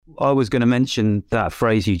I was going to mention that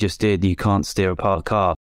phrase you just did, you can't steer a parked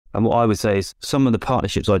car. And what I would say is some of the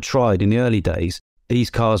partnerships I tried in the early days,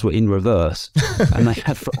 these cars were in reverse and they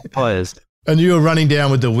had front tyres. And you were running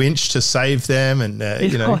down with the winch to save them and, I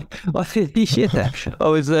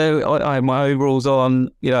was there, I had my overalls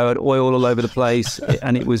on, I had oil all over the place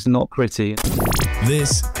and it was not pretty.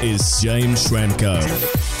 This is James Schramko.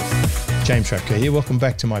 James Schramko here. Welcome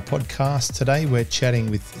back to my podcast. Today we're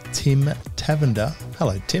chatting with Tim Tavender.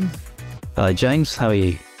 Hello, Tim. Hello, James. How are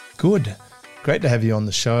you? Good. Great to have you on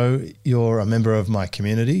the show. You're a member of my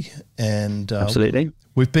community and absolutely.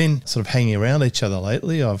 We've been sort of hanging around each other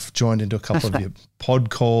lately. I've joined into a couple of your pod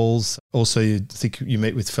calls. Also, you think you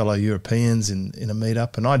meet with fellow Europeans in a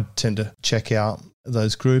meetup, and I tend to check out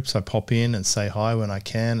those groups. I pop in and say hi when I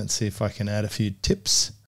can and see if I can add a few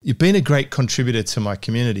tips. You've been a great contributor to my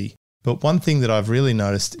community, but one thing that I've really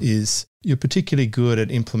noticed is you're particularly good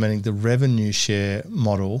at implementing the revenue share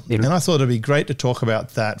model. Yeah. And I thought it'd be great to talk about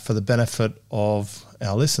that for the benefit of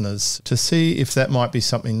our listeners to see if that might be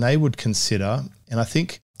something they would consider. And I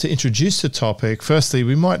think to introduce the topic, firstly,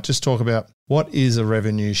 we might just talk about what is a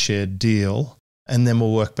revenue share deal, and then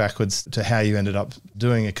we'll work backwards to how you ended up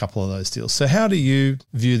doing a couple of those deals. So how do you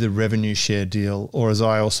view the revenue share deal, or as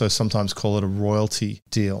I also sometimes call it, a royalty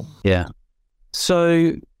deal? Yeah.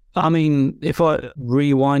 So, I mean, if I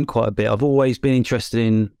rewind quite a bit, I've always been interested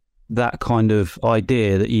in that kind of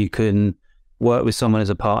idea that you can work with someone as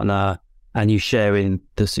a partner and you share in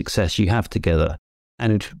the success you have together.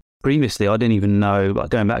 And previously, I didn't even know,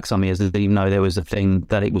 like going back some years, I didn't even know there was a thing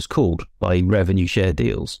that it was called by revenue share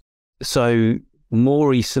deals. So more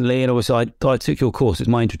recently, and obviously I took your course. It's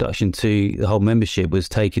my introduction to the whole membership was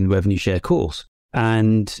taking the revenue share course.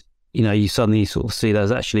 And, you suddenly sort of see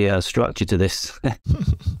there's actually a structure to this.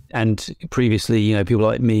 And previously, people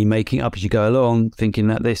like me making it up as you go along, thinking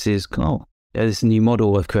that this is, this is a new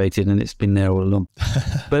model I've created and it's been there all along.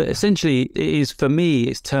 But essentially, it is, for me,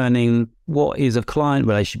 it's turning what is a client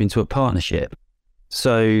relationship into a partnership.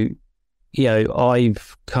 So,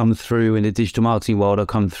 I've come through in the digital marketing world, I've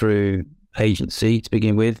come through agency to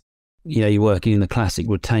begin with. You're working in the classic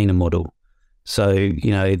retainer model. So,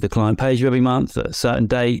 the client pays you every month at a certain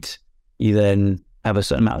date. You then have a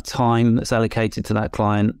certain amount of time that's allocated to that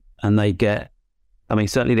client and they get,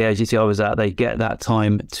 certainly the agency I was at, they get that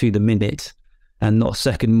time to the minute and not a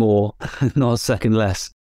second more, not a second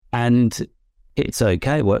less. And it's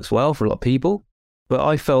okay. It works well for a lot of people. But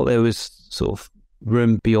I felt there was sort of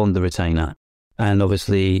room beyond the retainer. And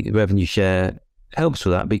obviously revenue share helps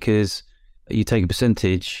with that because you take a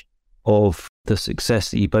percentage of the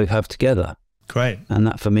success that you both have together. Great. And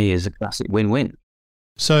that for me is a classic win-win.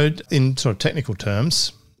 So in sort of technical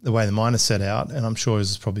terms, the way the mine is set out, and I'm sure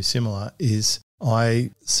yours is probably similar, is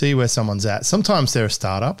I see where someone's at. Sometimes they're a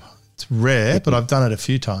startup. It's rare, but I've done it a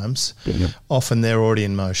few times. Yeah. Often they're already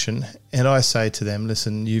in motion. And I say to them,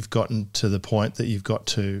 listen, you've gotten to the point that you've got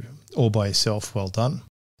to all by yourself. Well done.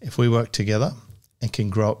 If we work together and can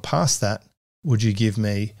grow it past that, would you give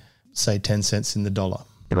me, say, 10 cents in the dollar?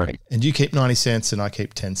 Right. And you keep 90 cents and I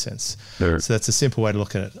keep 10 cents. Sure. So that's a simple way to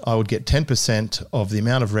look at it. I would get 10% of the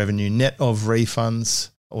amount of revenue net of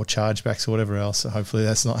refunds or chargebacks or whatever else. Hopefully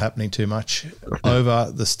that's not happening too much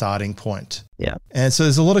over the starting point. Yeah. And so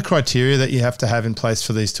there's a lot of criteria that you have to have in place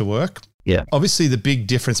for these to work. Yeah. Obviously the big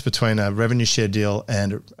difference between a revenue share deal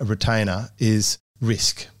and a retainer is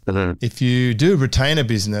risk. Mm-hmm. If you do a retainer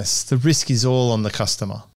business, the risk is all on the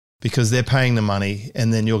customer, because they're paying the money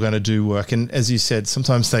and then you're going to do work. And as you said,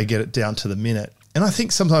 sometimes they get it down to the minute. And I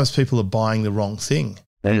think sometimes people are buying the wrong thing.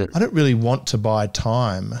 I don't really want to buy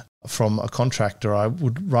time from a contractor. I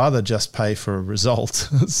would rather just pay for a result.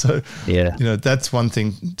 So, that's one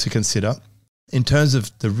thing to consider. In terms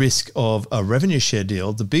of the risk of a revenue share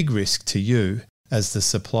deal, the big risk to you as the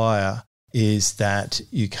supplier is that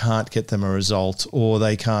you can't get them a result or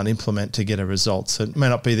they can't implement to get a result. So it may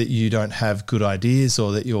not be that you don't have good ideas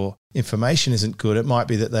or that your information isn't good. It might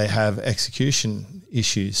be that they have execution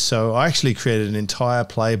issues. So I actually created an entire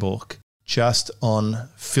playbook just on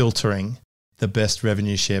filtering the best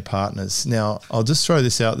revenue share partners. Now, I'll just throw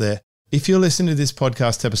this out there. If you're listening to this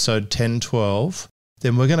podcast episode 1012,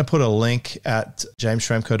 then we're going to put a link at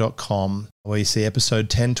jamesschramko.com where you see episode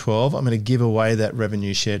 1012. I'm going to give away that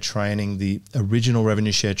revenue share training, the original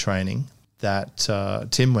revenue share training that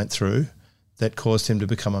Tim went through that caused him to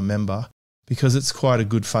become a member, because it's quite a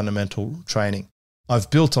good fundamental training. I've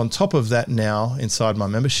built on top of that now inside my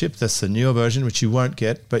membership. That's the newer version, which you won't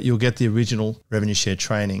get, but you'll get the original revenue share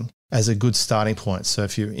training as a good starting point. So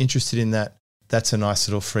if you're interested in that, that's a nice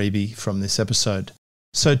little freebie from this episode.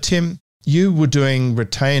 So Tim, You were doing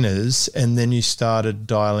retainers and then you started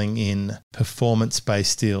dialing in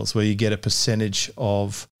performance-based deals where you get a percentage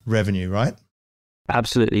of revenue, right?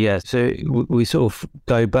 Absolutely, yeah. So we sort of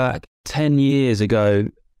go back 10 years ago,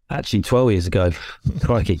 actually 12 years ago,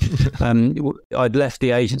 crikey. I'd left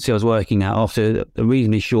the agency I was working at after a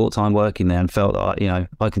reasonably short time working there and felt that,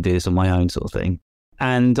 I can do this on my own sort of thing.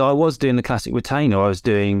 And I was doing the classic retainer. I was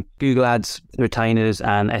doing Google Ads retainers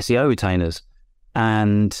and SEO retainers.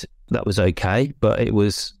 And that was okay, but it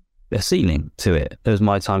was a ceiling to it. It was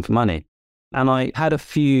my time for money. And I had a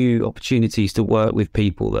few opportunities to work with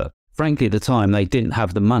people that, frankly, at the time, they didn't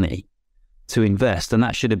have the money to invest. And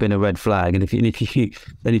that should have been a red flag. And if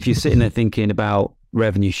you're sitting there thinking about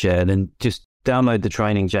revenue share, then just download the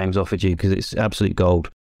training James offered you, because it's absolute gold.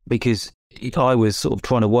 Because I was sort of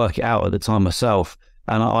trying to work it out at the time myself.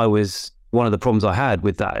 And one of the problems I had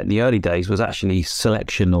with that in the early days was actually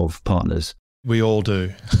selection of partners. We all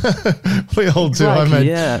do. We all do.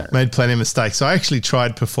 Exactly, I made plenty of mistakes. I actually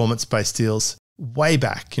tried performance-based deals way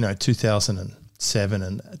back, 2007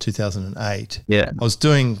 and 2008. Yeah. I was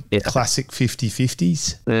doing classic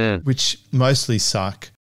 50-50s, which mostly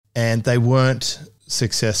suck, and they weren't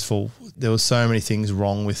successful. There were so many things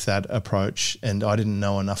wrong with that approach, and I didn't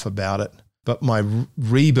know enough about it. But my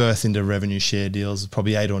rebirth into revenue share deals is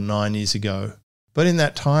probably 8 or 9 years ago. But in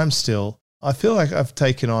that time still, I feel like I've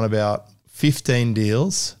taken on about 15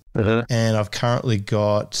 deals and I've currently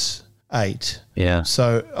got 8. Yeah.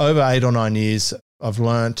 So over 8 or 9 years, I've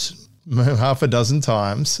learnt half a dozen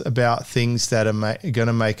times about things that are going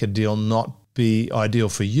to make a deal not be ideal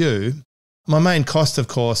for you. My main cost, of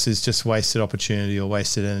course, is just wasted opportunity or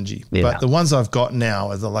wasted energy. Yeah. But the ones I've got now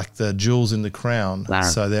are like the jewels in the crown.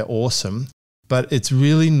 So they're awesome. But it's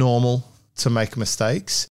really normal to make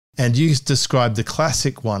mistakes. And you described the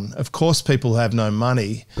classic one. Of course, people who have no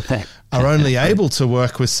money are only able to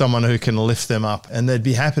work with someone who can lift them up, and they'd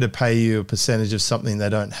be happy to pay you a percentage of something they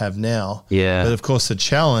don't have now. Yeah. But of course, the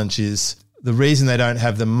challenge is the reason they don't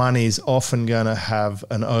have the money is often going to have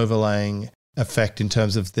an overlaying effect in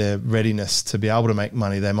terms of their readiness to be able to make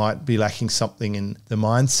money. They might be lacking something in the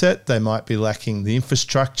mindset. They might be lacking the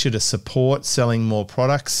infrastructure to support selling more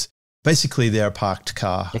products. Basically, they're a parked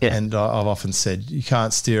car. Yeah. And I've often said, you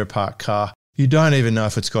can't steer a parked car. You don't even know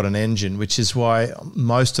if it's got an engine, which is why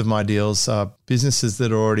most of my deals are businesses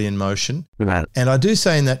that are already in motion. Right. And I do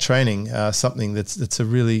say in that training something that's a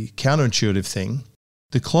really counterintuitive thing.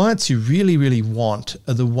 The clients you really, really want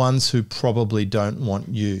are the ones who probably don't want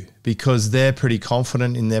you, because they're pretty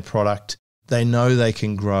confident in their product. They know they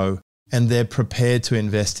can grow, and they're prepared to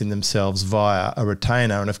invest in themselves via a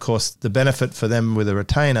retainer. And of course, the benefit for them with a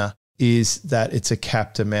retainer is that it's a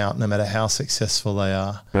capped amount no matter how successful they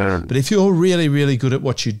are. Mm. But if you're really, really good at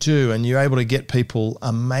what you do and you're able to get people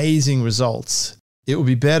amazing results, it would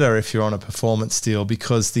be better if you're on a performance deal,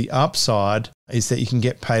 because the upside is that you can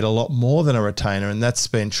get paid a lot more than a retainer, and that's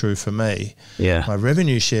been true for me. Yeah. My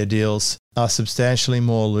revenue share deals are substantially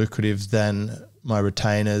more lucrative than my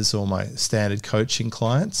retainers or my standard coaching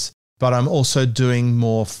clients. But I'm also doing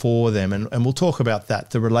more for them. And we'll talk about that,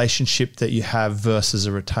 the relationship that you have versus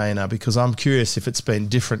a retainer, because I'm curious if it's been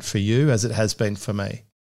different for you as it has been for me.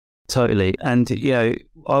 Totally. And,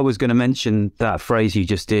 I was going to mention that phrase you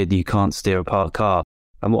just did, you can't steer a parked car.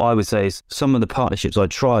 And what I would say is some of the partnerships I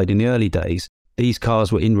tried in the early days, these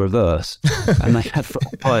cars were in reverse and they had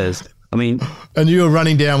front tires. I mean, and you were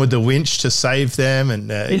running down with the winch to save them,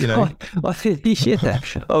 and I feel shit.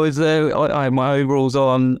 I was there. I had my overalls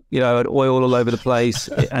on. I had oil all over the place,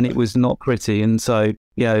 and it was not pretty. And so,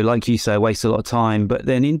 like you say, I wasted a lot of time. But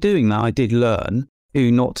then in doing that, I did learn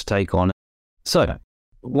who not to take on. So,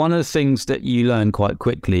 one of the things that you learn quite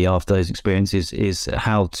quickly after those experiences is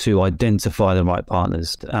how to identify the right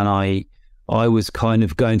partners. And I was kind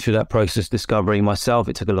of going through that process, discovering myself.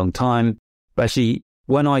 It took a long time, but actually,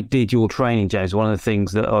 when I did your training, James, one of the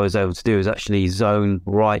things that I was able to do is actually zone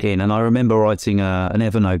right in. And I remember writing an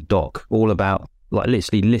Evernote doc all about, like,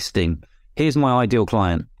 literally listing, here's my ideal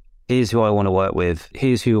client, here's who I want to work with,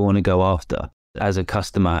 here's who I want to go after as a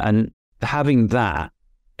customer. And having that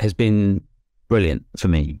has been brilliant for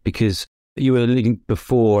me, because you were looking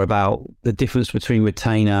before about the difference between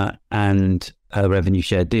retainer and a revenue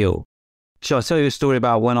share deal. Shall I tell you a story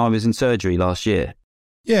about when I was in surgery last year?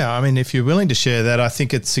 Yeah, I mean, if you're willing to share that, I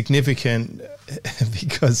think it's significant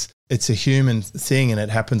because it's a human thing and it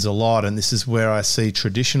happens a lot. And this is where I see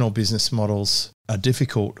traditional business models are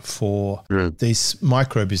difficult for these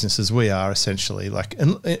micro businesses. We are essentially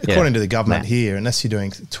according to the government here, unless you're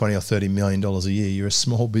doing $20 or $30 million a year, you're a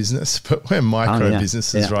small business, but we're micro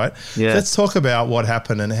businesses, right? Yeah. Let's talk about what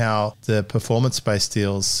happened and how the performance-based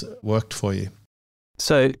deals worked for you.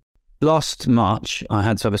 So last March, I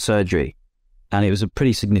had to have a surgery, and it was a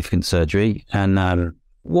pretty significant surgery. And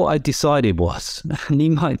what I decided was, and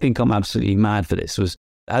you might think I'm absolutely mad for this, was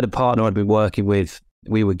I had a partner I'd been working with.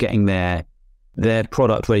 We were getting their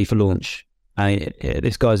product ready for launch. And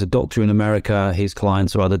this guy's a doctor in America. His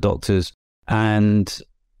clients are other doctors. And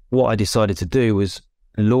what I decided to do was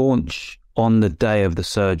launch on the day of the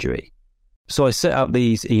surgery. So I set up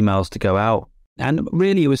these emails to go out. And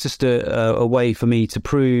really, it was just a way for me to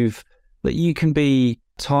prove that you can be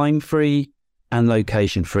time-free and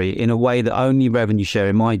location-free in a way that only revenue share,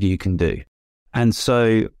 in my view, can do. And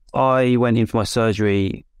so I went in for my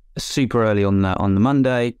surgery super early on the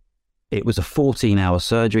Monday. It was a 14-hour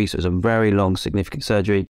surgery, so it was a very long, significant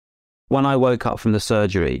surgery. When I woke up from the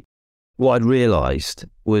surgery, what I'd realised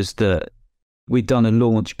was that we'd done a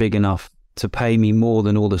launch big enough to pay me more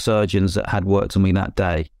than all the surgeons that had worked on me that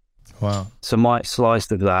day. Wow. So my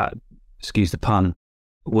slice of that, excuse the pun,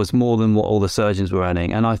 was more than what all the surgeons were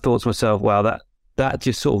earning. And I thought to myself, wow, that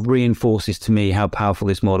just sort of reinforces to me how powerful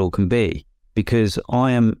this model can be, because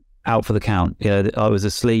I am out for the count. I was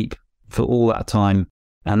asleep for all that time.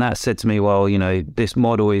 And that said to me, well, this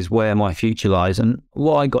model is where my future lies. And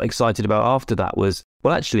what I got excited about after that was,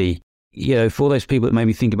 well, actually, for those people that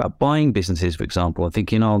maybe think about buying businesses, for example, and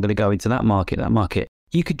thinking, I'm going to go into that market,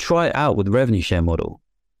 you could try it out with the revenue share model.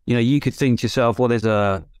 You could think to yourself, well, there's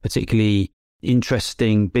a particularly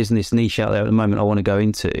interesting business niche out there at the moment I want to go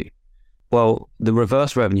into. Well, the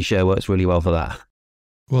reverse revenue share works really well for that.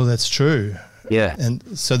 Well, that's true. Yeah.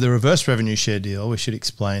 And so the reverse revenue share deal, we should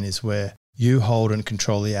explain, is where you hold and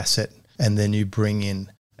control the asset, and then you bring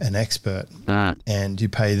in an expert and you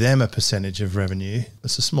pay them a percentage of revenue.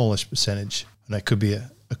 It's a smallish percentage, and that could be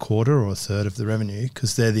a quarter or a third of the revenue,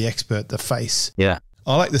 because they're the expert, the face. Yeah.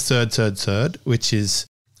 I like the third, which is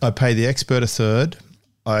I pay the expert a third,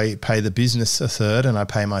 I pay the business a third, and I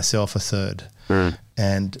pay myself a third.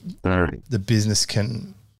 And the business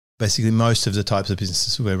can, basically most of the types of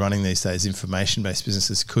businesses we're running these days, information-based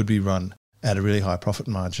businesses, could be run at a really high profit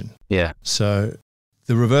margin. Yeah. So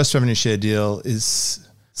the reverse revenue share deal is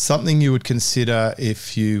something you would consider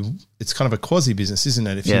it's kind of a quasi business, isn't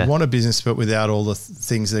it? If you want a business but without all the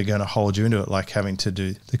things that are going to hold you into it, like having to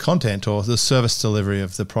do the content or the service delivery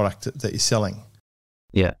of the product that you're selling.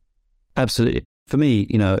 Yeah, absolutely. For me,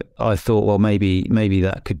 I thought, well, maybe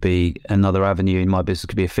that could be another avenue in my business,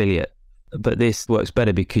 could be affiliate. But this works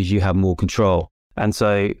better because you have more control. And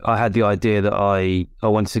so I had the idea that I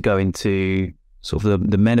wanted to go into sort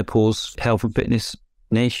of the menopause health and fitness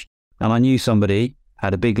niche. And I knew somebody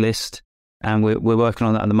had a big list, and we're working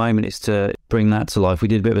on that at the moment, is to bring that to life. We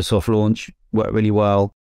did a bit of a soft launch, worked really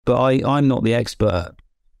well. But I'm not the expert.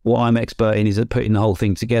 What I'm expert in is at putting the whole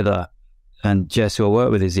thing together. And Jess, who I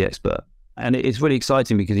work with, is the expert. And it's really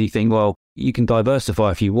exciting because you think, well, you can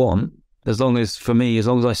diversify if you want, as long as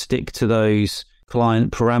I stick to those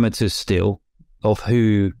client parameters still of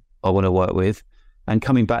who I want to work with. And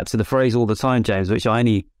coming back to the phrase all the time, James, which I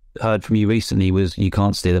only heard from you recently, was you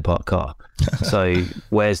can't steer the parked car. So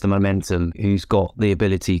where's the momentum? Who's got the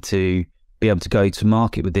ability to be able to go to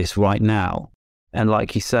market with this right now? And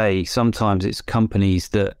like you say, sometimes it's companies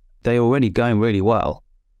that they're already going really well.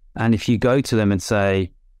 And if you go to them and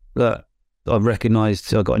say, look, I've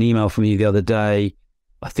recognized, I got an email from you the other day,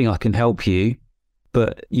 I think I can help you,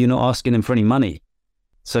 but you're not asking them for any money.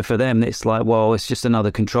 So for them, it's like, well, it's just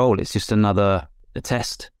another control. It's just another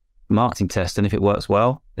test, marketing test. And if it works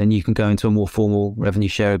well, then you can go into a more formal revenue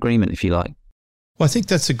share agreement, if you like. Well, I think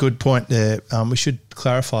that's a good point there. We should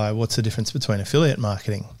clarify what's the difference between affiliate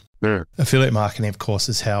marketing. Affiliate marketing, of course,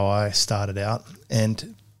 is how I started out.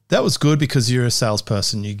 And that was good because you're a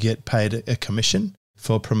salesperson. You get paid a commission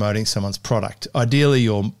for promoting someone's product. Ideally,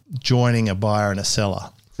 you're joining a buyer and a seller,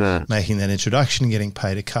 making that introduction and getting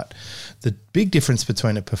paid a cut. The big difference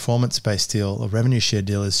between a performance-based deal, a revenue share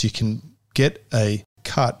deal, is you can get a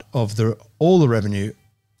cut of all the revenue,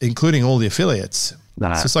 including all the affiliates. So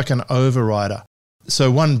it's like an overrider. So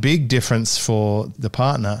one big difference for the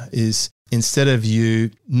partner is, instead of you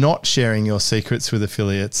not sharing your secrets with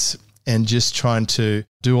affiliates and just trying to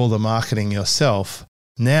do all the marketing yourself,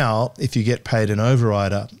 now if you get paid an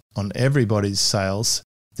overrider on everybody's sales,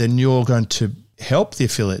 then you're going to help the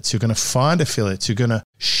affiliates. You're going to find affiliates. You're going to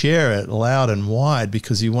share it loud and wide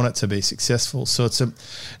because you want it to be successful. So it's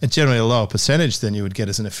generally a lower percentage than you would get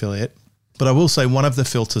as an affiliate. But I will say one of the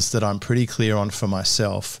filters that I'm pretty clear on for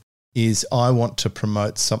myself is I want to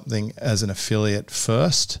promote something as an affiliate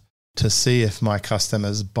first to see if my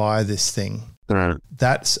customers buy this thing.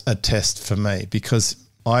 That's a test for me, because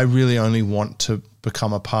I really only want to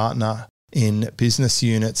become a partner in business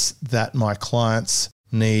units that my clients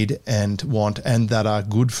need and want and that are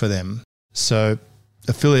good for them. So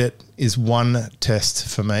affiliate is one test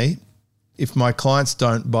for me. If my clients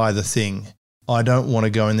don't buy the thing, I don't want to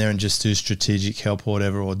go in there and just do strategic help or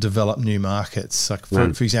whatever, or develop new markets. Like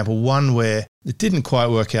for example, one where it didn't quite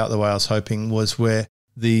work out the way I was hoping was where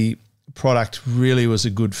the product really was a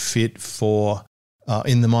good fit for,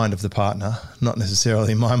 in the mind of the partner, not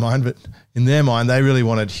necessarily in my mind, but in their mind, they really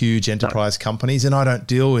wanted huge enterprise companies, and I don't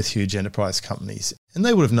deal with huge enterprise companies. And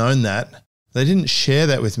they would have known that. They didn't share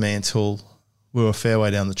that with me until we were a fair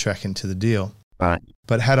way down the track into the deal. Right.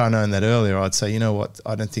 But had I known that earlier, I'd say, you know what,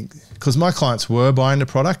 I don't think, because my clients were buying the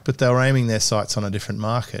product, but they were aiming their sights on a different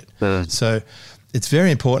market. So it's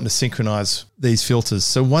very important to synchronize these filters.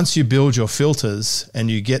 So once you build your filters and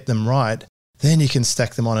you get them right, then you can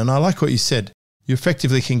stack them on. And I like what you said. You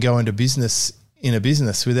effectively can go into business in a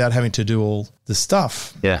business without having to do all the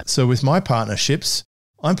stuff. Yeah. So with my partnerships,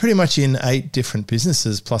 I'm pretty much in 8 different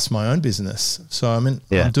businesses plus my own business. So I'm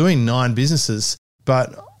doing 9 businesses,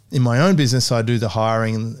 but in my own business, I do the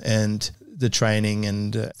hiring and the training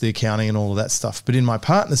and the accounting and all of that stuff. But in my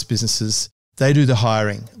partners' businesses, they do the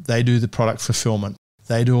hiring, they do the product fulfillment,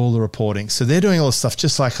 they do all the reporting. So they're doing all the stuff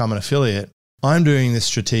just like I'm an affiliate. I'm doing the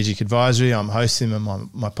strategic advisory. I'm hosting them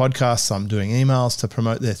on my podcasts. I'm doing emails to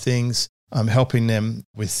promote their things. I'm helping them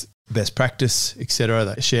with best practice, etc.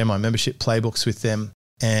 They share my membership playbooks with them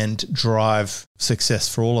and drive success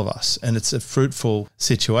for all of us. And it's a fruitful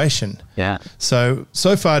situation. Yeah. So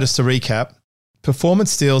far, just to recap,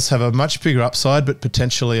 performance deals have a much bigger upside, but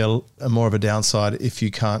potentially a more of a downside if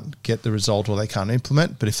you can't get the result or they can't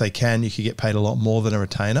implement. But if they can, you could get paid a lot more than a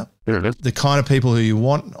retainer. Mm-hmm. The kind of people who you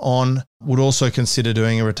want on would also consider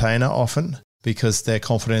doing a retainer often because they're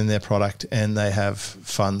confident in their product and they have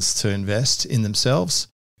funds to invest in themselves.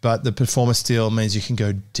 But the performance deal means you can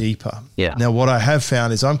go deeper. Yeah. Now, what I have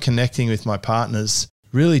found is I'm connecting with my partners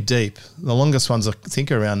really deep. The longest ones I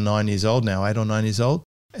think are around 9 years old now, 8 or 9 years old.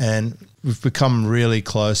 And we've become really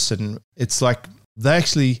close. And it's like they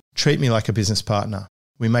actually treat me like a business partner.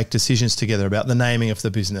 We make decisions together about the naming of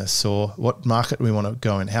the business or what market we want to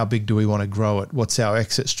go in, how big do we want to grow it, what's our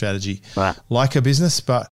exit strategy. Right. Like a business,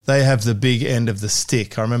 but they have the big end of the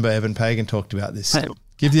stick. I remember Evan Pagan talked about this.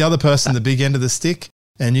 Give the other person the big end of the stick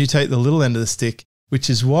and you take the little end of the stick, which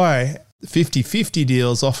is why 50-50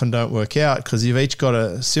 deals often don't work out because you've each got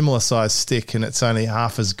a similar size stick and it's only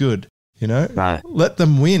half as good. You know, right. Let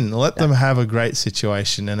them win, let them have a great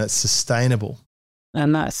situation and it's sustainable.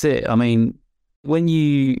 And that's it. I mean,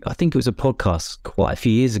 I think it was a podcast quite a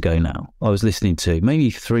few years ago now, I was listening to,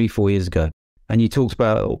 maybe 3-4 years ago. And you talked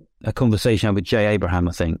about a conversation I had with Jay Abraham,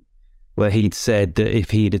 I think, where he'd said that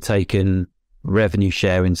if he'd have taken revenue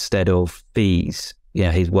share instead of fees,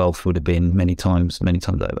 his wealth would have been many times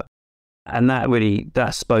over. And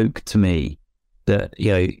that spoke to me that,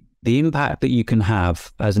 the impact that you can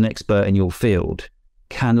have as an expert in your field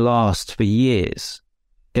can last for years.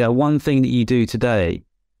 One thing that you do today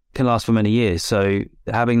can last for many years. So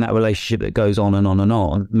having that relationship that goes on and on and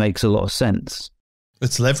on makes a lot of sense.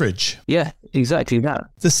 It's leverage. Yeah, exactly that.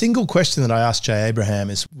 The single question that I asked Jay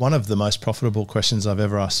Abraham is one of the most profitable questions I've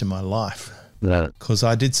ever asked in my life. Because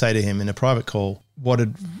I did say to him in a private call, what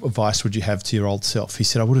advice would you have to your old self? He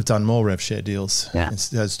said, I would have done more rev share deals. Yeah.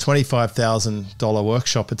 It's $25,000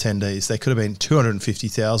 workshop attendees. They could have been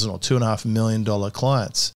 $250,000 or $2.5 million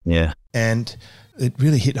clients. Yeah. And it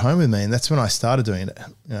really hit home with me. And that's when I started doing it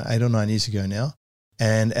 8 or 9 years ago now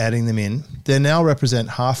and adding them in. They now represent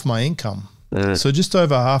half my income. So just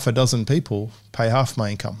over half a dozen people pay half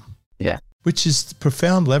my income. Yeah. Which is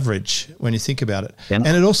profound leverage when you think about it. Yeah.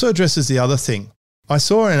 And it also addresses the other thing. I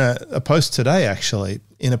saw in a post today, actually,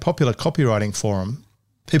 in a popular copywriting forum,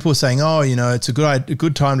 people were saying, it's a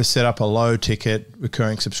good time to set up a low ticket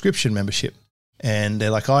recurring subscription membership. And they're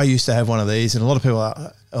like, I used to have one of these. And a lot of people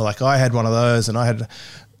are like, I had one of those. And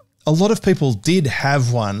a lot of people did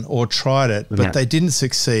have one or tried it, but they didn't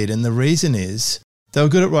succeed. And the reason is they were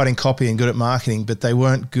good at writing copy and good at marketing, but they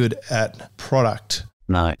weren't good at product.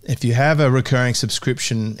 No. If you have a recurring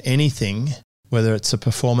subscription, anything, whether it's a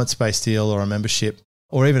performance-based deal or a membership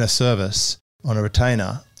or even a service on a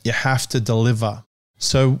retainer, you have to deliver.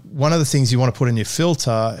 So one of the things you want to put in your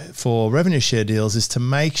filter for revenue share deals is to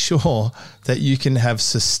make sure that you can have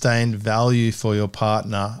sustained value for your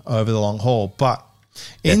partner over the long haul. But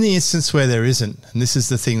in the instance where there isn't, and this is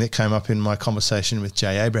the thing that came up in my conversation with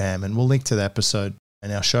Jay Abraham, and we'll link to the episode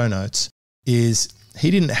in our show notes, is he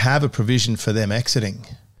didn't have a provision for them exiting.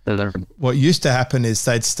 What used to happen is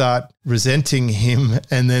they'd start resenting him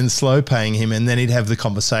and then slow paying him, and then he'd have the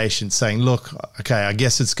conversation saying, look, okay, I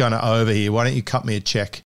guess it's going to over here. Why don't you cut me a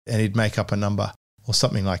check? And he'd make up a number or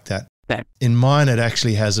something like that. In mine, it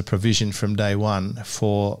actually has a provision from day one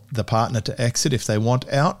for the partner to exit. If they want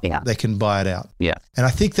out, they can buy it out. Yeah. And I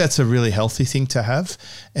think that's a really healthy thing to have.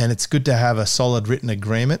 And it's good to have a solid written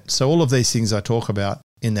agreement. So all of these things I talk about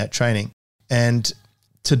in that training. And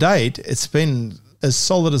to date, it's been as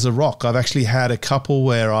solid as a rock. I've actually had a couple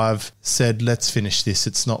where I've said, let's finish this.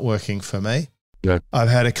 It's not working for me. Yeah. I've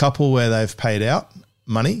had a couple where they've paid out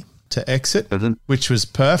money to exit, which was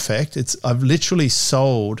perfect. I've literally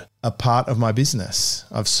sold a part of my business.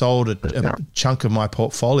 I've sold a chunk of my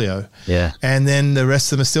portfolio. Yeah. And then the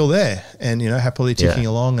rest of them are still there and, happily ticking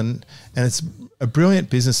along. And it's a brilliant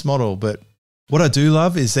business model. But what I do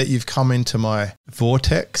love is that you've come into my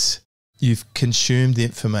vortex. You've consumed the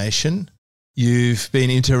information. You've been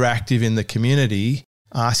interactive in the community,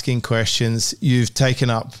 asking questions. You've taken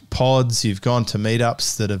up pods. You've gone to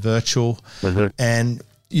meetups that are virtual. And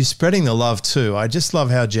you're spreading the love too. I just love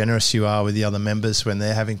how generous you are with the other members when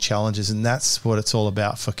they're having challenges, and that's what it's all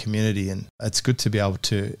about for community. And it's good to be able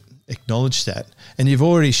to acknowledge that. And you've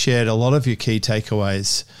already shared a lot of your key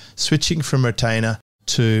takeaways, switching from retainer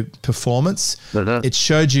to performance. It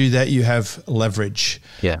showed you that you have leverage,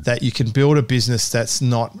 that you can build a business that's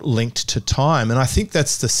not linked to time. And I think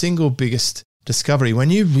that's the single biggest discovery. When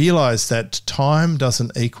you realize that time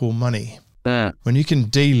doesn't equal money, when you can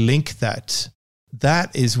de-link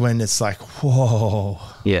that is when it's like, whoa,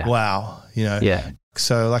 wow,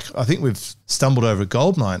 So I think we've stumbled over a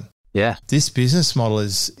goldmine. Yeah. This business model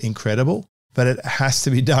is incredible, but it has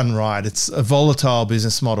to be done right. It's a volatile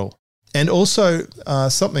business model. And also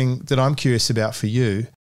something that I'm curious about for you,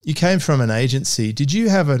 you came from an agency. Did you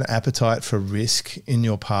have an appetite for risk in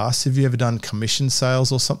your past? Have you ever done commission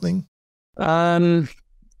sales or something?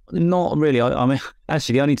 Not really. I mean,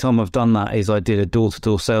 actually, the only time I've done that is I did a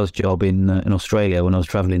door-to-door sales job in Australia when I was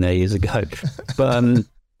traveling there years ago. But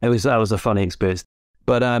that was a funny experience.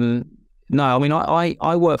 But no, I mean,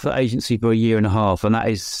 I worked for the agency for 1.5 years, and that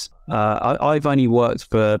is I've only worked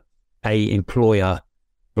for a employer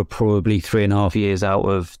for probably 3.5 years out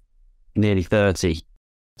of nearly 30.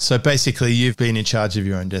 So basically, you've been in charge of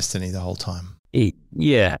your own destiny the whole time.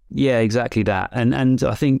 Yeah, exactly that. And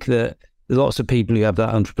I think that there's lots of people who have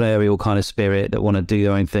that entrepreneurial kind of spirit that want to do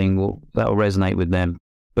their own thing. That will resonate with them.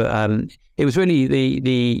 But it was really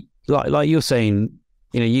the like you're saying,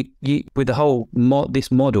 you with the whole this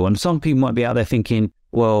model, and some people might be out there thinking,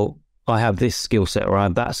 well, I have this skill set or I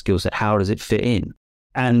have that skill set. How does it fit in?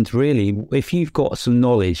 And really, if you've got some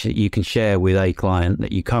knowledge that you can share with a client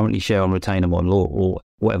that you currently share on retainer model or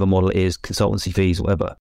whatever model it is, consultancy fees,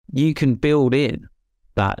 whatever, you can build in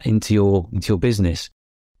that into your business.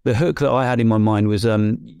 The hook that I had in my mind was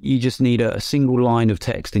you just need a single line of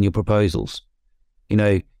text in your proposals.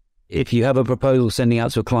 If you have a proposal sending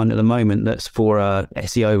out to a client at the moment that's for a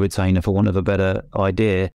SEO retainer, for want of a better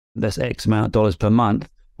idea, that's X amount of dollars per month,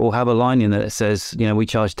 or have a line in there that says, we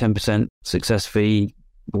charge 10% success fee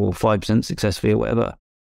or 5% success fee or whatever,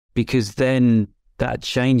 because then that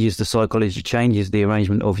changes the psychology, changes the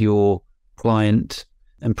arrangement of your client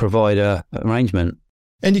and provider arrangement.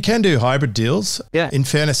 And you can do hybrid deals. Yeah. In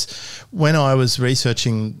fairness, when I was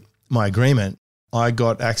researching my agreement, I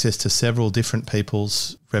got access to several different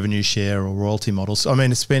people's revenue share or royalty models. I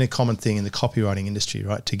mean, it's been a common thing in the copywriting industry,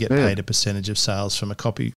 right, to get paid a percentage of sales from a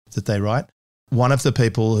copy that they write. One of the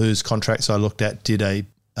people whose contracts I looked at did a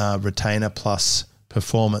retainer plus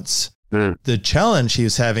performance. The challenge he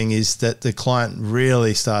was having is that the client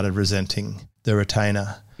really started resenting the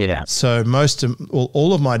retainer. Yeah. So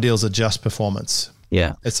all of my deals are just performance.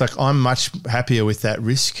 Yeah. It's like I'm much happier with that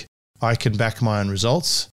risk. I can back my own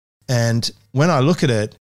results. And when I look at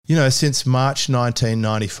it, since March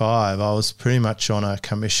 1995, I was pretty much on a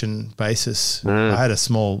commission basis. I had a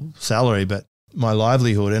small salary, but my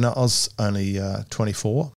livelihood, and I was only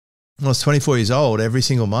 24. When I was 24 years old, every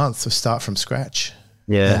single month I start from scratch.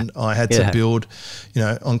 Yeah. And I had to build,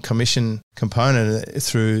 on commission component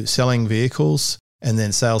through selling vehicles and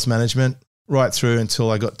then sales management, right through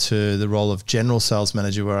until I got to the role of general sales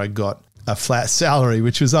manager, where I got a flat salary,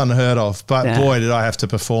 which was unheard of. But boy, did I have to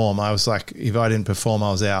perform. I was like, if I didn't perform,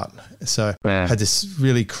 I was out. So I had this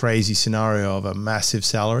really crazy scenario of a massive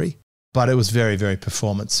salary, but it was very, very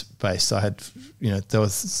performance based. I had, they were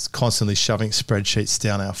constantly shoving spreadsheets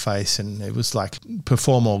down our face, and it was like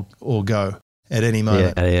perform or go at any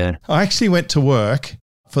moment. Yeah. I actually went to work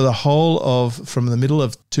for the whole from the middle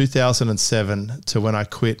of 2007 to when I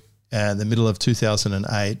quit the middle of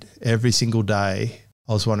 2008, every single day,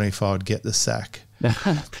 I was wondering if I would get the sack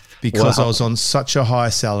because I was on such a high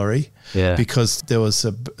salary, because there was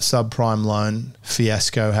a subprime loan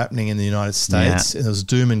fiasco happening in the United States, and there was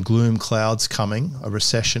doom and gloom clouds coming, a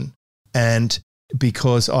recession. And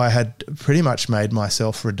because I had pretty much made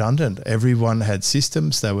myself redundant. Everyone had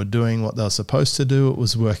systems. They were doing what they were supposed to do. It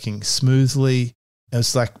was working smoothly. It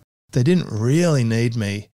was like they didn't really need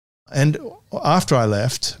me. And after I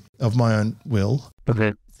left of my own will,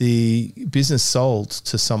 the business sold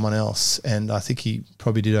to someone else. And I think he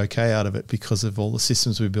probably did okay out of it because of all the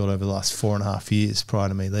systems we built over the last 4.5 years prior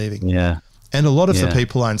to me leaving. Yeah. And a lot of the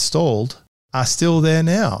people I installed are still there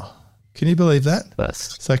now. Can you believe that?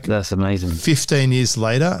 That's amazing. 15 years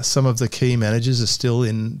later, some of the key managers are still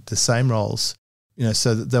in the same roles,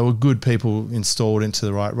 so that they were good people installed into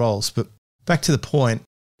the right roles. But back to the point,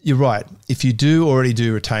 you're right. If you do already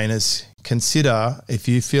do retainers, consider if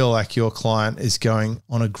you feel like your client is going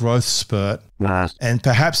on a growth spurt and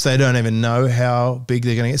perhaps they don't even know how big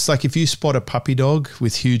they're going to get. It's like if you spot a puppy dog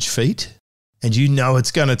with huge feet and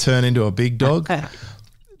it's going to turn into a big dog,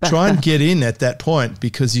 try and get in at that point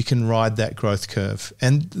because you can ride that growth curve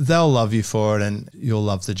and they'll love you for it and you'll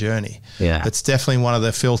love the journey. Yeah. It's definitely one of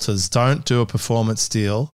the filters. Don't do a performance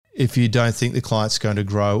deal if you don't think the client's going to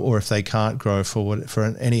grow or if they can't grow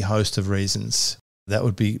for any host of reasons. That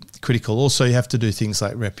would be critical. Also, you have to do things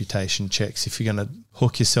like reputation checks. If you're going to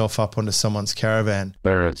hook yourself up onto someone's caravan,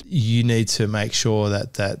 you need to make sure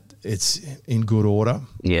that it's in good order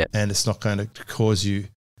and it's not going to cause you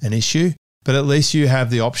an issue. But at least you have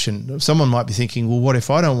the option. Someone might be thinking, well, what if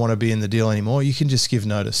I don't want to be in the deal anymore? You can just give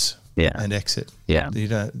notice and exit. Yeah.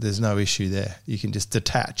 There's no issue there. You can just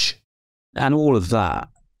detach. And all of that,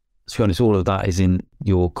 to be honest, all of that is in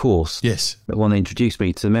your course. Yes. The one that introduced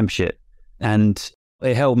me to the membership. And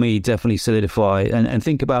it helped me definitely solidify and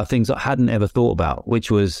think about things I hadn't ever thought about, which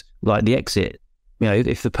was like the exit.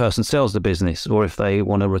 If the person sells the business or if they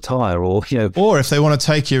want to retire or, Or if they want to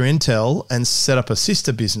take your intel and set up a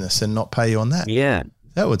sister business and not pay you on that. Yeah.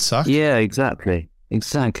 That would suck. Yeah, exactly. And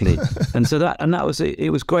so that was,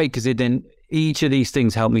 it was great because then each of these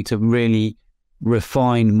things helped me to really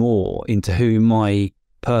refine more into who my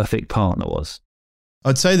perfect partner was.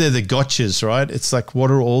 I'd say they're the gotchas, right? It's like,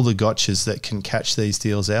 what are all the gotchas that can catch these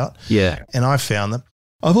deals out? Yeah. And I found them.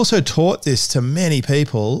 I've also taught this to many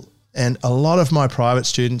people. And a lot of my private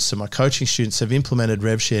students and my coaching students have implemented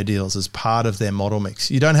rev share deals as part of their model mix.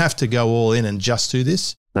 You don't have to go all in and just do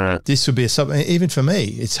this. This would be something, even for me,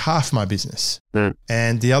 it's half my business.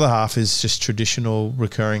 And the other half is just traditional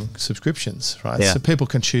recurring subscriptions, right? Yeah. So people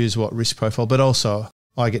can choose what risk profile, but also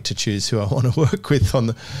I get to choose who I want to work with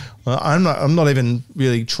I'm not even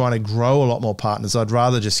really trying to grow a lot more partners. I'd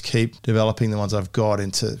rather just keep developing the ones I've got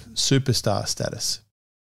into superstar status.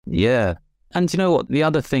 Yeah. And you know what? The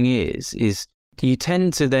other thing is you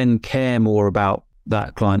tend to then care more about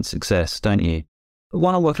that client's success, don't you?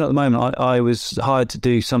 One I'm working at the moment, I was hired to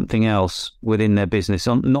do something else within their business,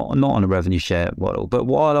 not on a revenue share model, but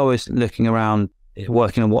while I was looking around,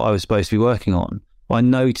 working on what I was supposed to be working on, I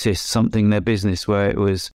noticed something in their business where it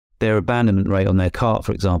was their abandonment rate on their cart,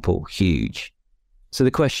 for example, huge. So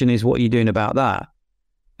the question is, what are you doing about that?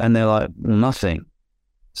 And they're like, well, nothing.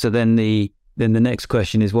 So then the next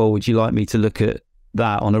question is, well, would you like me to look at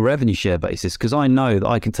that on a revenue share basis? Because I know that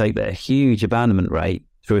I can take their huge abandonment rate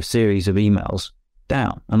through a series of emails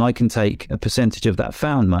down, and I can take a percentage of that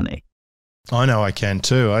found money. I know I can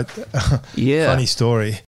too. Yeah. Funny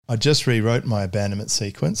story. I just rewrote my abandonment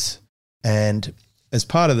sequence, and as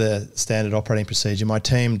part of the standard operating procedure, my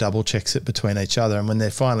team double checks it between each other. And when they're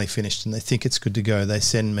finally finished and they think it's good to go, they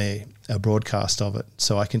send me a broadcast of it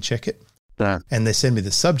so I can check it. And they send me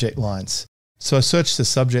the subject lines. So I searched the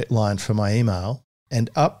subject line for my email and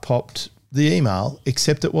up popped the email,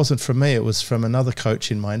 except it wasn't from me. It was from another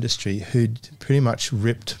coach in my industry who'd pretty much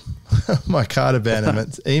ripped my cart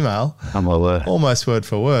abandonment email. Oh my word. Almost word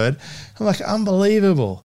for word. I'm like,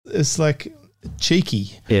 unbelievable. It's like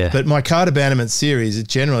cheeky. Yeah. But my cart abandonment series, it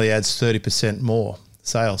generally adds 30% more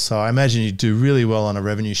sales. So I imagine you do really well on a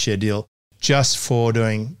revenue share deal just for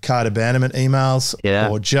doing cart abandonment emails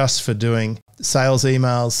or just for doing sales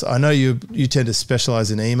emails. I know you tend to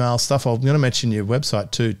specialize in email stuff. I'm going to mention your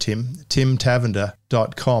website too,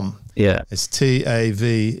 timtavender.com. Yeah. It's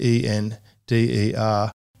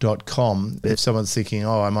TAVENDER.com. If someone's thinking,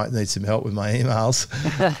 I might need some help with my emails,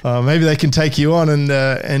 maybe they can take you on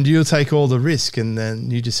and you'll take all the risk and then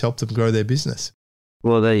you just help them grow their business.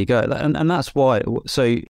 Well, there you go. And that's why.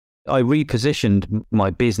 So I repositioned my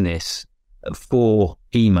business for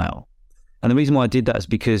email. And the reason why I did that is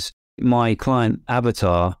because my client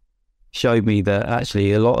avatar showed me that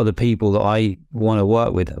actually a lot of the people that I want to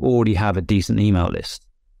work with already have a decent email list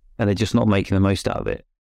and they're just not making the most out of it.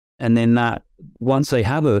 And then that once they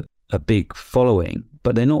have a big following,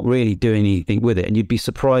 but they're not really doing anything with it. And you'd be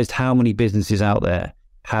surprised how many businesses out there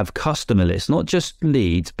have customer lists, not just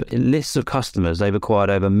leads, but lists of customers they've acquired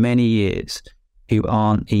over many years who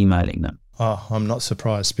aren't emailing them. Oh, I'm not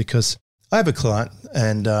surprised, because I have a client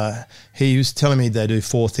and he was telling me they do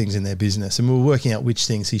 4 things in their business, and we were working out which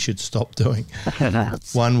things he should stop doing.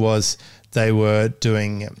 One was they were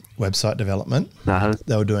doing website development,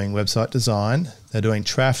 they were doing website design, they're doing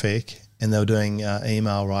traffic, and they were doing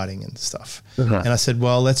email writing and stuff. And I said,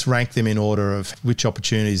 well, let's rank them in order of which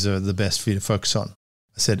opportunities are the best for you to focus on.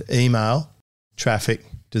 I said, email, traffic,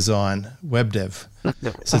 design, web dev.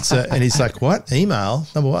 So and he's like, what? Email?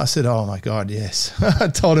 Number one? I said, oh my God, yes. I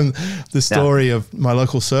told him the story of my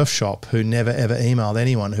local surf shop who never ever emailed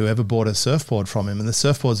anyone who ever bought a surfboard from him. And the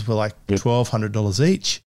surfboards were like $1,200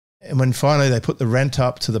 each. And when finally they put the rent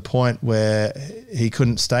up to the point where he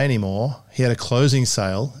couldn't stay anymore, he had a closing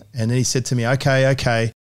sale. And then he said to me, okay,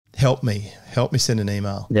 help me send an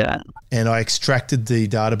email. Yeah. And I extracted the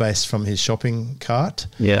database from his shopping cart.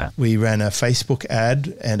 Yeah. We ran a Facebook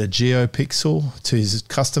ad and a GeoPixel to his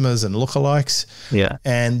customers and lookalikes. Yeah.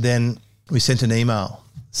 And then we sent an email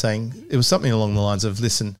saying, it was something along the lines of,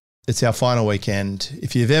 listen, it's our final weekend.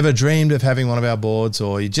 If you've ever dreamed of having one of our boards,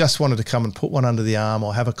 or you just wanted to come and put one under the arm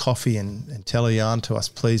or have a coffee and tell a yarn to us,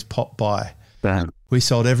 please pop by. Bam. We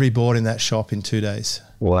sold every board in that shop in 2 days.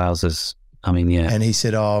 Wowzers. I mean, yeah. And he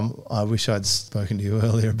said, oh, I wish I'd spoken to you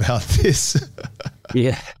earlier about this.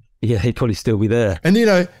 Yeah, he'd probably still be there. And, you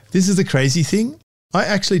know, this is the crazy thing. I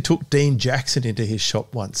actually took Dean Jackson into his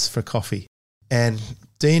shop once for coffee. And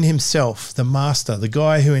Dean himself, the master, the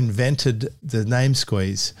guy who invented the name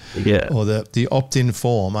squeeze, or the opt-in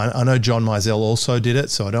form. I know John Mizell also did it,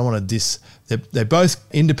 so I don't want to diss. They both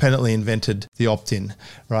independently invented the opt-in,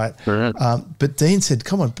 right? But Dean said,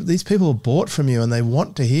 come on, these people have bought from you and they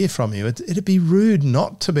want to hear from you. It'd be rude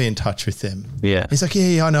not to be in touch with them. Yeah. He's like,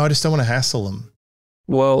 yeah, I know. I just don't want to hassle them.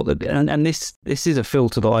 Well, and this is a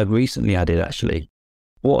filter that I've recently added, actually.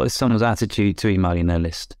 What is someone's attitude to emailing their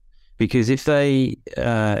list? Because if they,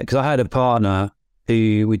 because I had a partner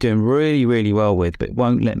who we're doing really, really well with, but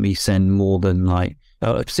won't let me send more than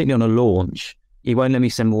particularly on a launch, he won't let me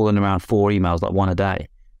send more than around 4 emails, like 1 a day.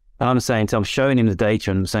 And I'm showing him the data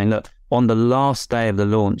and I'm saying, look, on the last day of the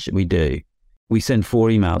launch that we do, we send 4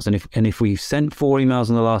 emails. And if we've sent 4 emails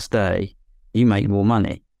on the last day, you make more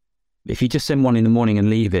money. If you just send 1 in the morning and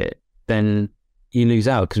leave it, then you lose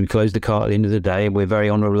out, because we close the cart at the end of the day. And we're very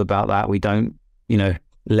honorable about that. We don't,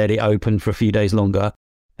 let it open for a few days longer.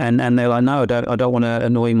 And they're like, no, I don't want to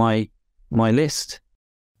annoy my list.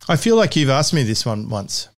 I feel like you've asked me this one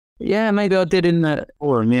once. Yeah, maybe I did in the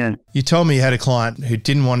forum, yeah. You told me you had a client who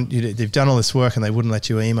didn't want you to, they've done all this work and they wouldn't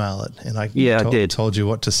let you email it. And I told you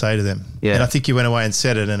what to say to them. Yeah. And I think you went away and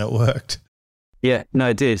said it and it worked. Yeah, no,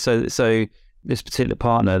 it did. So this particular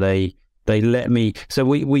partner, they let me, so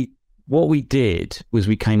what we did was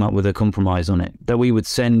we came up with a compromise on it, that we would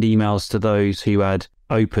send emails to those who had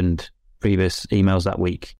opened previous emails that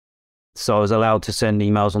week. So I was allowed to send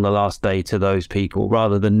emails on the last day to those people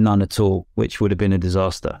rather than none at all, which would have been a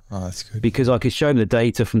disaster. Oh, that's good. Because I could show them the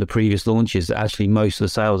data from the previous launches that actually most of the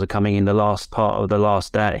sales are coming in the last part of the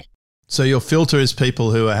last day. So your filter is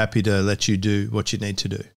people who are happy to let you do what you need to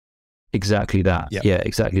do. Exactly that. Yep. Yeah,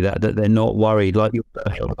 exactly that. That they're not worried. Like,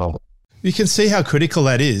 you can see how critical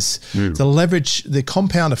that is. The leverage, the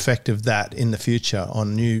compound effect of that in the future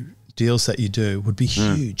on new deals that you do would be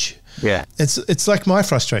huge. Yeah. It's like my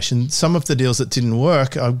frustration. Some of the deals that didn't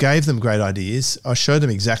work, I gave them great ideas. I showed them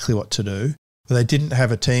exactly what to do, but they didn't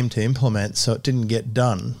have a team to implement, so it didn't get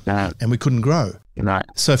done and we couldn't grow. Right.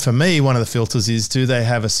 So for me, one of the filters is, do they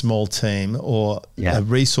have a small team or a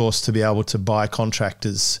resource to be able to buy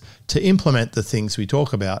contractors to implement the things we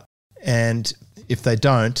talk about? And if they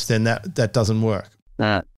don't, then that doesn't work.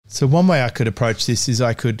 So one way I could approach this is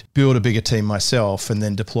I could build a bigger team myself and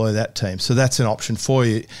then deploy that team. So that's an option for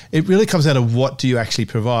you. It really comes down to what do you actually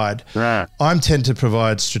provide. I tend to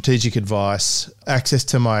provide strategic advice, access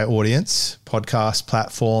to my audience, podcast,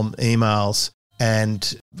 platform, emails,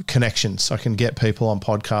 and connections. I can get people on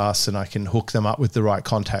podcasts and I can hook them up with the right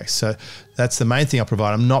contacts. So that's the main thing I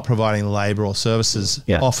provide. I'm not providing labor or services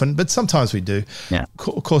often, but sometimes we do. Yeah.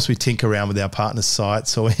 Of course, we tinker around with our partners'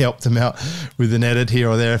 sites or we help them out with an edit here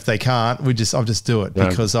or there. If they can't, I'll just do it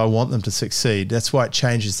because I want them to succeed. That's why it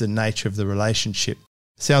changes the nature of the relationship.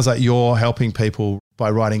 Sounds like you're helping people by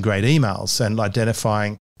writing great emails and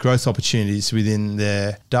identifying growth opportunities within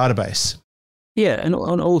their database. Yeah, and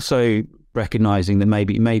also recognizing that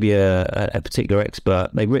maybe a particular expert,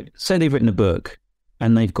 they've written a book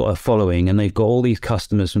and they've got a following and they've got all these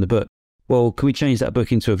customers from the book. Well, can we change that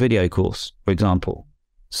book into a video course, for example?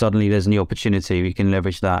 Suddenly there's an opportunity, we can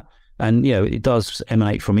leverage that. And, it does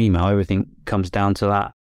emanate from email. Everything comes down to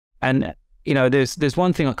that. And, there's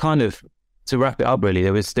one thing to wrap it up really,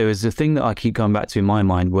 there was a thing that I keep coming back to in my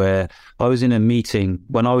mind where I was in a meeting,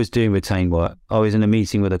 when I was doing retained work, I was in a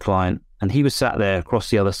meeting with a client and he was sat there across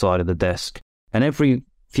the other side of the desk, and every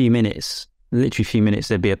few minutes, literally few minutes,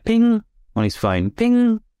 there'd be a ping on his phone,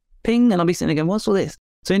 ping, ping, and I'd be sitting there going, what's all this?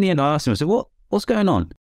 So in the end I asked him, I said, what's going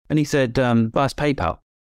on? And he said, that's PayPal.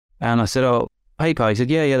 And I said, oh, PayPal? He said,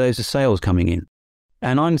 yeah, those are sales coming in.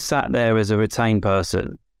 And I'm sat there as a retained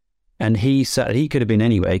person, and he could have been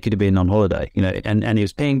anywhere. He could have been on holiday, and he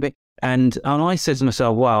was ping. And I said to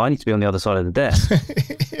myself, wow, I need to be on the other side of the desk.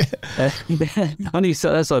 I need to sit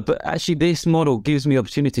on that side. But actually, this model gives me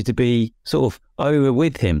opportunity to be sort of over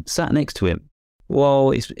with him, sat next to him,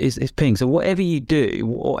 while it's ping. So whatever you do,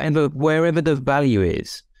 wherever the value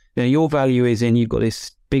is, your value is in, you've got this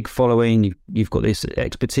big following, you've got this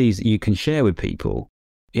expertise that you can share with people.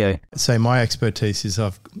 Yeah. So my expertise is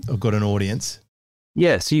I've got an audience.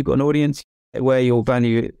 Yeah, so you've got an audience where your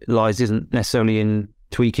value lies isn't necessarily in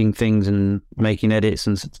tweaking things and making edits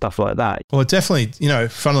and stuff like that. Well, definitely,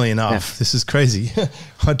 funnily enough, This is crazy.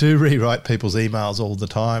 I do rewrite people's emails all the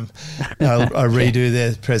time. I redo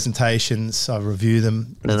their presentations. I review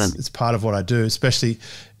them. It's part of what I do, especially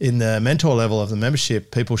in the mentor level of the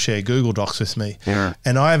membership. People share Google Docs with me. Yeah.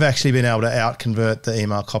 And I've actually been able to out-convert the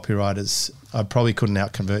email copywriters. I probably couldn't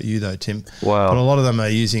out-convert you though, Tim. Wow. But a lot of them are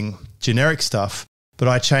using generic stuff. But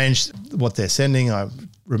I changed what they're sending. I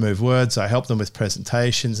remove words. I help them with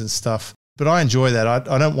presentations and stuff. But I enjoy that.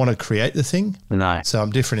 I don't want to create the thing. No. So I'm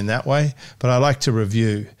different in that way. But I like to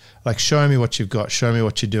review. Like, show me what you've got. Show me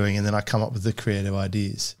what you're doing. And then I come up with the creative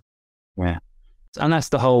ideas. Yeah. And that's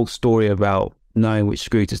the whole story about knowing which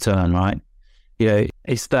screw to turn, right?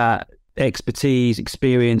 It's that expertise,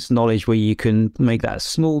 experience, knowledge where you can make that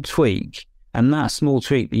small tweak. And that small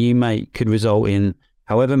tweak that you make could result in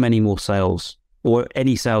however many more sales or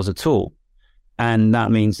any sales at all. And that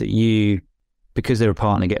means that you, because they're a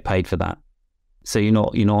partner, get paid for that. So you're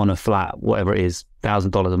not on a flat, whatever it is,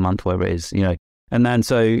 $1,000 a month, whatever it is, And then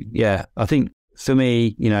I think for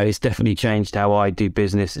me, it's definitely changed how I do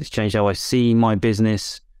business. It's changed how I see my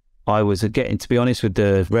business. I was getting, to be honest, with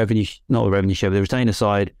the revenue, not the revenue share, but the retainer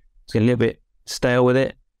side, I was getting a little bit stale with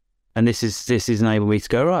it. And this is enabled me to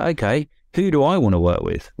go, right, okay, who do I want to work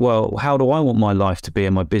with? Well, how do I want my life to be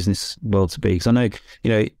and my business world to be? Because I know,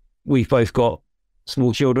 we've both got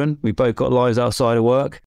small children. We've both got lives outside of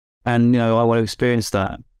work. And, I want to experience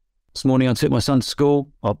that. This morning I took my son to school.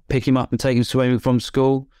 I'll pick him up and take him swimming from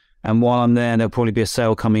school. And while I'm there, there'll probably be a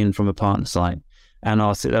sale coming in from a partner site. And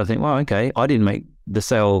I'll sit there and think, well, okay, I didn't make the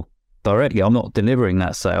sale directly. I'm not delivering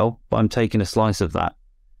that sale, but I'm taking a slice of that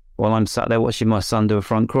while I'm sat there watching my son do a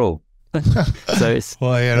front crawl. So it's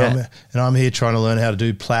I'm here trying to learn how to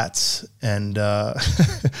do plaits and putting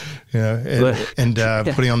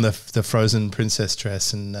on the frozen princess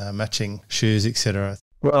dress and matching shoes, etc.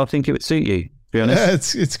 Well, I think it would suit you, to be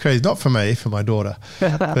honest. Yeah, it's crazy. Not for me, for my daughter.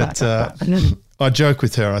 But I joke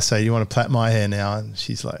with her. I say, "You want to plait my hair now?" And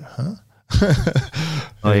she's like, "Huh?"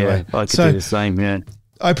 Anyway, I could do the same. Yeah,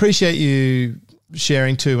 I appreciate you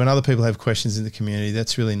sharing too. When other people have questions in the community,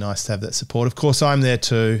 that's really nice to have that support. Of course, I'm there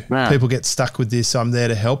too. Wow. People get stuck with this. I'm there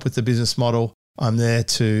to help with the business model. I'm there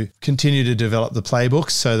to continue to develop the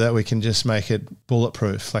playbooks so that we can just make it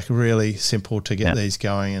bulletproof, like really simple to get these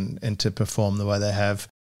going and to perform the way they have.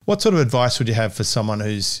 What sort of advice would you have for someone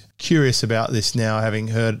who's curious about this now, having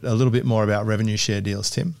heard a little bit more about revenue share deals,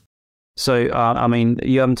 Tim? So,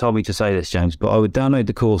 you haven't told me to say this, James, but I would download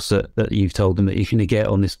the course that you've told them that you're going to get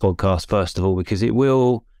on this podcast, first of all, because it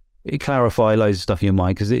clarify loads of stuff in your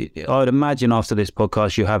mind. Because I would imagine after this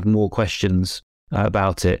podcast, you have more questions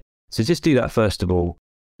about it. So just do that first of all,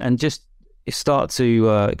 and just start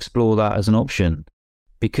to explore that as an option,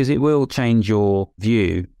 because it will change your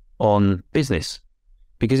view on business.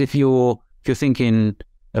 Because if you're thinking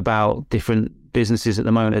about different businesses at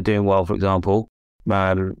the moment are doing well, for example,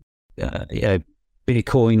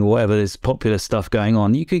 Bitcoin or whatever, there's popular stuff going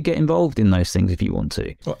on, you could get involved in those things if you want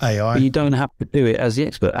to. Or AI. But you don't have to do it as the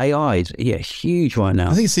expert. AI is huge right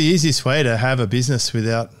now. I think it's the easiest way to have a business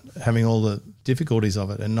without having all the difficulties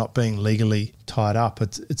of it and not being legally tied up.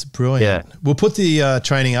 It's brilliant. Yeah. We'll put the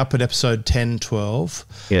training up at episode 1012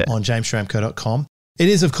 on jamesschramko.com. It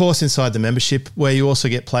is, of course, inside the membership where you also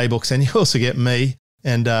get playbooks and you also get me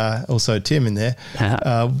and also Tim in there.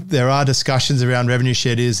 There are discussions around revenue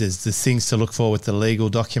share deals. There's the things to look for with the legal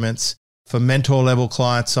documents. For mentor level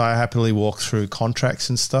clients, I happily walk through contracts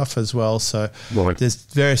and stuff as well. So there's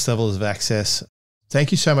various levels of access.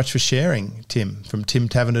 Thank you so much for sharing, Tim, from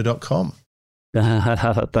timtavender.com.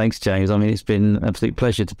 Thanks, James. It's been an absolute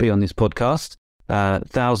pleasure to be on this podcast.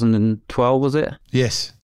 1012, was it?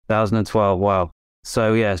 Yes. 2012. Wow.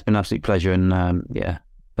 So yeah, it's been an absolute pleasure. And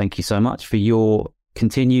thank you so much for your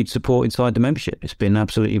continued support inside the membership. It's been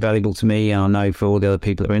absolutely valuable to me. And I know for all the other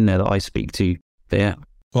people that are in there that I speak to, yeah.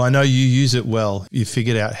 Well, I know you use it well. You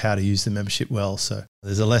figured out how to use the membership well. So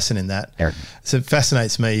there's a lesson in that. Yeah. So it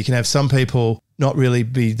fascinates me. You can have some people not really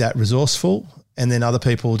be that resourceful, and then other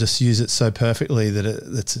people just use it so perfectly that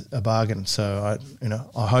it's a bargain. So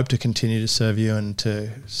I hope to continue to serve you and to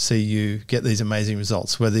see you get these amazing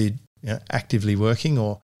results, whether you're actively working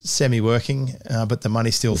or semi-working, but the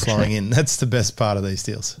money's still flowing in. That's the best part of these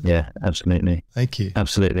deals. Yeah, absolutely. Thank you.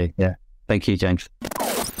 Absolutely. Yeah. Thank you, James.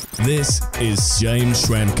 This is James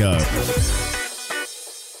Schramko.